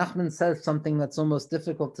 Rebbe Nachman says something that's almost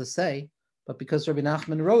difficult to say, but because Rebbe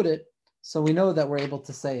Nachman wrote it, so we know that we're able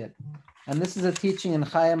to say it. And this is a teaching in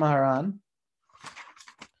Chaya Maharan.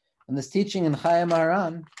 And this teaching in Chaya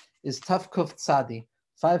Maharan is Taf Kuf Tzadi,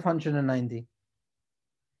 590.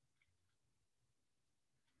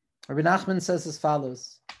 Rebbe Nachman says as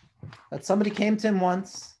follows, that somebody came to him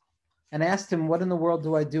once and asked him, what in the world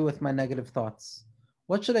do I do with my negative thoughts?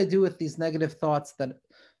 What should I do with these negative thoughts that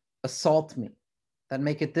assault me, that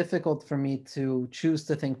make it difficult for me to choose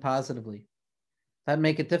to think positively, that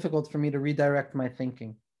make it difficult for me to redirect my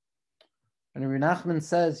thinking? And Rebbe Nachman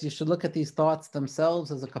says you should look at these thoughts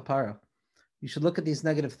themselves as a kapara. You should look at these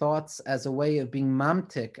negative thoughts as a way of being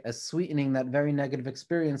mamtik, as sweetening that very negative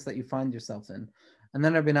experience that you find yourself in. And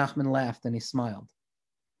then Rebbe Nachman laughed and he smiled.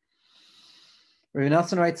 Rebbe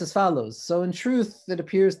Nachman writes as follows. So in truth, it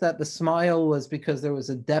appears that the smile was because there was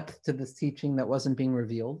a depth to this teaching that wasn't being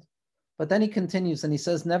revealed. But then he continues and he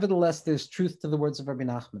says, nevertheless, there's truth to the words of Rebbe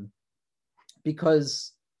Nachman.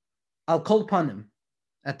 Because Al Kol Panim,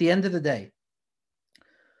 at the end of the day,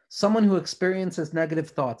 someone who experiences negative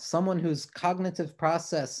thoughts, someone whose cognitive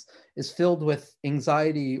process is filled with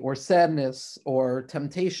anxiety or sadness or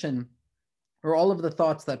temptation, or all of the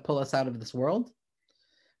thoughts that pull us out of this world,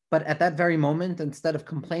 but at that very moment, instead of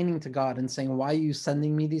complaining to God and saying, why are you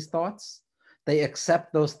sending me these thoughts? They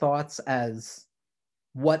accept those thoughts as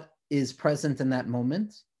what is present in that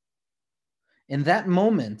moment. In that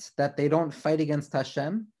moment that they don't fight against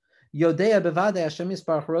Hashem, Yodea bevadei Hashem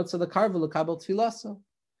yisparach rotza lekarvu lekabel tfilaso.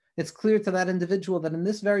 It's clear to that individual that in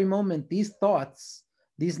this very moment, these thoughts,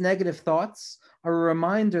 these negative thoughts, are a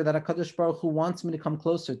reminder that HaKadosh Baruch Hu wants me to come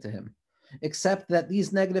closer to Him, except that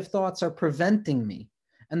these negative thoughts are preventing me.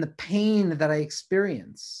 And the pain that I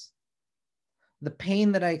experience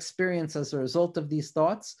as a result of these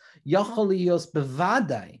thoughts,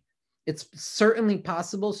 it's certainly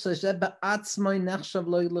possible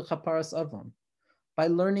by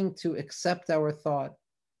learning to accept our thought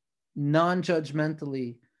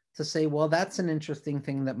non-judgmentally, to say, well, that's an interesting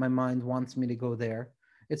thing that my mind wants me to go there.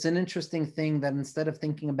 It's an interesting thing that instead of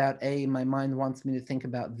thinking about A, my mind wants me to think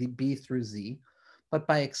about the B through Z. But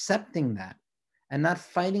by accepting that and not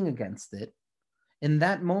fighting against it, in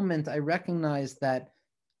that moment, I recognize that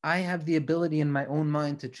I have the ability in my own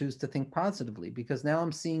mind to choose to think positively, because now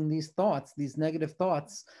I'm seeing these thoughts, these negative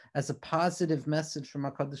thoughts, as a positive message from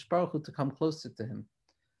HaKadosh Baruch Hu to come closer to Him.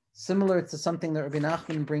 Similar to something that Rebbe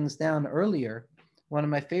Nachman brings down earlier, one of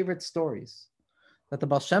my favorite stories, that the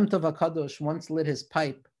Baal Shem Tov HaKadosh once lit his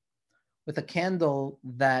pipe with a candle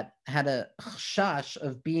that had a chash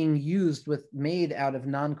of being made out of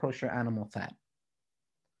non-kosher animal fat.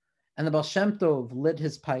 And the Baal Shem Tov lit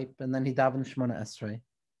his pipe, and then he davened Shemona Esrei.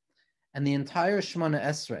 And the entire Shemona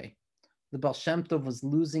Esrei, the Baal Shem Tov was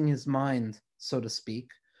losing his mind, so to speak,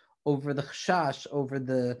 over the chash, over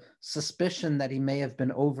the suspicion that he may have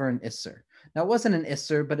been over an Isser. Now, it wasn't an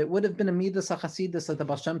Isser, but it would have been a Midas HaChasidus that the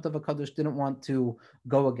Baal Shem Tov HaKadosh didn't want to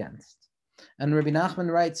go against. And Rebbe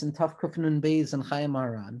Nachman writes in Tav Kuf Nun Beis and Chayei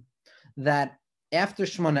Moharan that after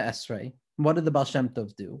Shemona Esrei, what did the Baal Shem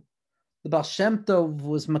Tov do? The Baal Shem Tov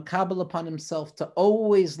was makabel upon himself to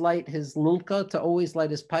always light his lulka, to always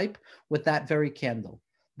light his pipe with that very candle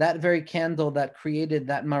that created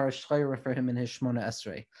that Marash Chayra for him in his Shemona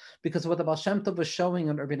Esrei. Because what the Baal Shem Tov was showing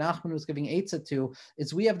and Rebbe Nachman was giving Eitzah to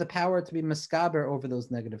is we have the power to be meskaber over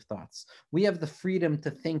those negative thoughts. We have the freedom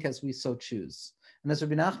to think as we so choose. And as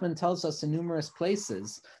Rebbe Nachman tells us in numerous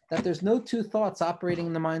places, that there's no two thoughts operating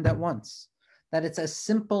in the mind at once. That it's as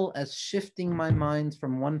simple as shifting my mind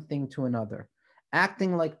from one thing to another,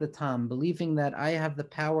 acting like the Tam, believing that I have the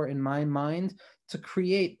power in my mind to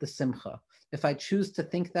create the simcha. If I choose to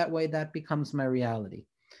think that way, that becomes my reality.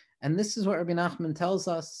 And this is what Rebbe Nachman tells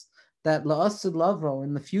us, that la'asid lavo,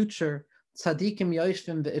 in the future, tzadikim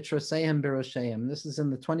yoshvim ve'itroseim birosheim. This is in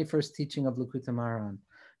the 21st teaching of Likutei Moharan.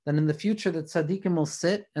 Then in the future, the tzadikim will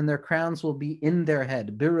sit and their crowns will be in their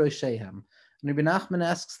head, birosheim. And Rebbe Nachman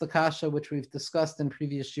asks the kasha, which we've discussed in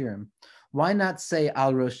previous shirim, why not say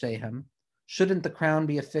al roshehem? Shouldn't the crown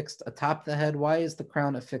be affixed atop the head? Why is the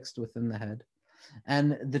crown affixed within the head?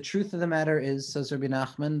 And the truth of the matter is, says Rebbe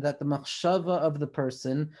Nachman, that the machshava of the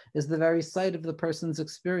person is the very site of the person's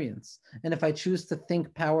experience. And if I choose to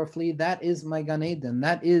think powerfully, that is my Gan Eden,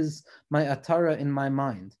 that is my atara in my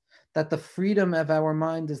mind. That the freedom of our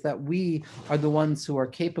mind is that we are the ones who are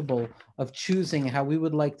capable of choosing how we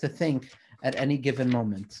would like to think at any given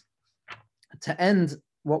moment. To end,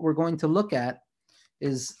 what we're going to look at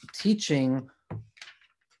is teaching,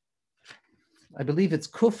 I believe it's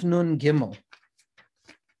Kuf Nun Gimel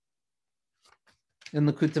in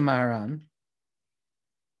Likutei Moharan.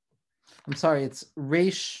 I'm sorry, it's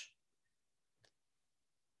Reish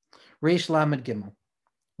Lamed Gimel.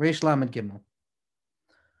 Reish Lamed Gimel.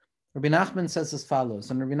 Rebbe Nachman says as follows,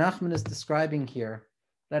 and Rebbe Nachman is describing here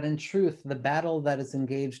that in truth, the battle that is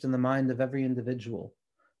engaged in the mind of every individual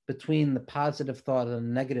between the positive thought and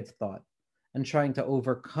the negative thought, and trying to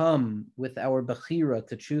overcome with our bechira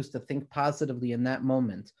to choose to think positively in that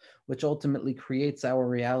moment, which ultimately creates our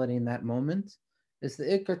reality in that moment, is the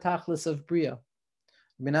ikar tachlis of Bria.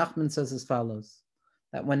 Rebbe Nachman says as follows,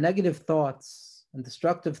 that when negative thoughts and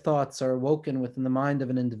destructive thoughts are awoken within the mind of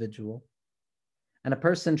an individual, and a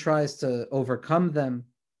person tries to overcome them,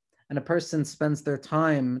 and a person spends their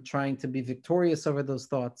time trying to be victorious over those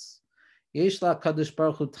thoughts, the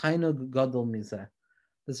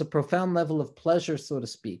There's a profound level of pleasure, so to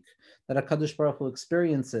speak, that HaKadosh Baruch Hu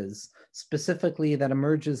experiences, specifically that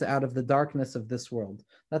emerges out of the darkness of this world.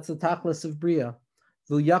 That's the tachlis of Bria.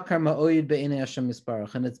 V'yakar ma'oyed be'enei Hashem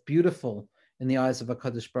Yisbarach, and it's beautiful in the eyes of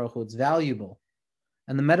HaKadosh Baruch Hu. It's valuable.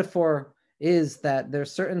 And the metaphor is that there are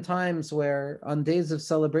certain times where, on days of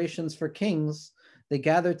celebrations for kings, they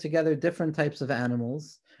gather together different types of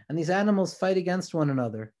animals, and these animals fight against one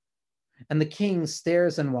another. And the king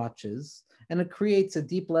stares and watches, and it creates a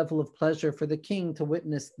deep level of pleasure for the king to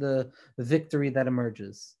witness the victory that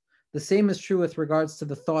emerges. The same is true with regards to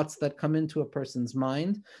the thoughts that come into a person's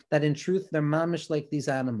mind, that in truth they're mamish like these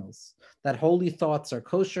animals, that holy thoughts are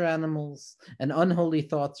kosher animals, and unholy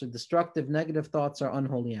thoughts or destructive, negative thoughts are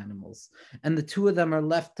unholy animals. And the two of them are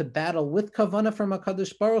left to battle with kavanah from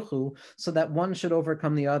HaKadosh Baruch Hu, so that one should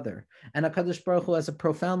overcome the other. And HaKadosh Baruch Hu has a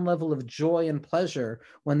profound level of joy and pleasure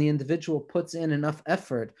when the individual puts in enough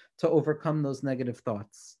effort to overcome those negative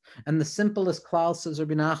thoughts. And the simplest klal, says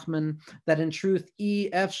Rebbe Nachman, that in truth,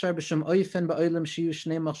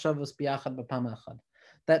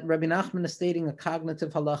 that Rebbe Nachman is stating a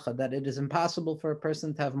cognitive halacha, that it is impossible for a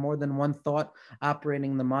person to have more than one thought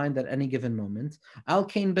operating in the mind at any given moment. And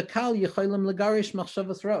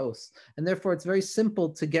therefore, it's very simple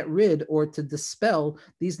to get rid or to dispel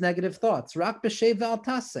these negative thoughts. I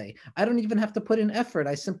don't even have to put in effort.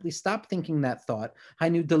 I simply stop thinking that thought.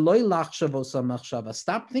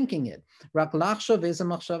 Stop thinking it.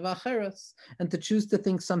 And to choose to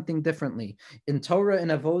think something differently. In Torah, in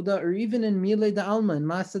Avoda, or even in Milei D'Alma,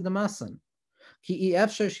 in Maaseh D'Masan.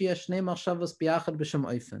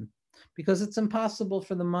 Because it's impossible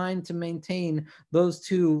for the mind to maintain those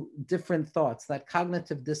two different thoughts, that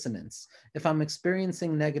cognitive dissonance. If I'm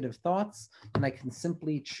experiencing negative thoughts, then I can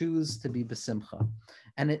simply choose to be besimcha.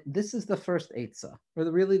 And this is the first eitzah,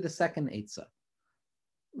 or really the second eitzah.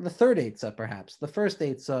 The third eitzah, perhaps. The first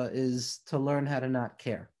eitzah is to learn how to not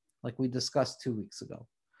care, like we discussed 2 weeks ago.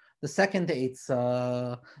 The second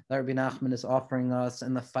eitzah that Rebbe Nachman is offering us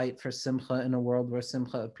in the fight for simcha in a world where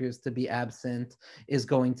simcha appears to be absent is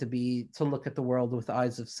going to be to look at the world with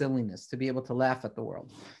eyes of silliness, to be able to laugh at the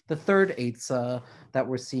world. The third eitzah that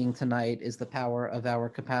we're seeing tonight is the power of our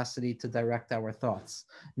capacity to direct our thoughts.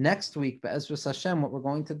 Next week, Be'ezras Hashem, what we're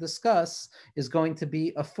going to discuss is going to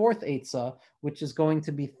be a fourth eitzah, which is going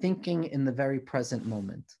to be thinking in the very present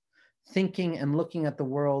moment. Thinking and looking at the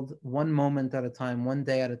world one moment at a time, one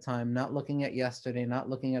day at a time, not looking at yesterday, not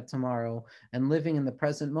looking at tomorrow, and living in the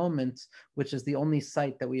present moment, which is the only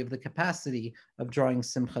sight that we have the capacity of drawing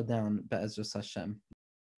simcha down, Be'ezras Hashem.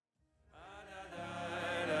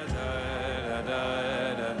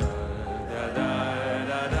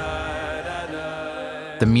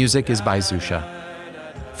 The music is by Zusha.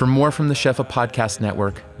 For more from the Shefa Podcast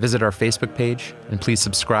Network, visit our Facebook page, and please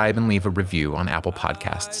subscribe and leave a review on Apple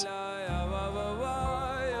Podcasts.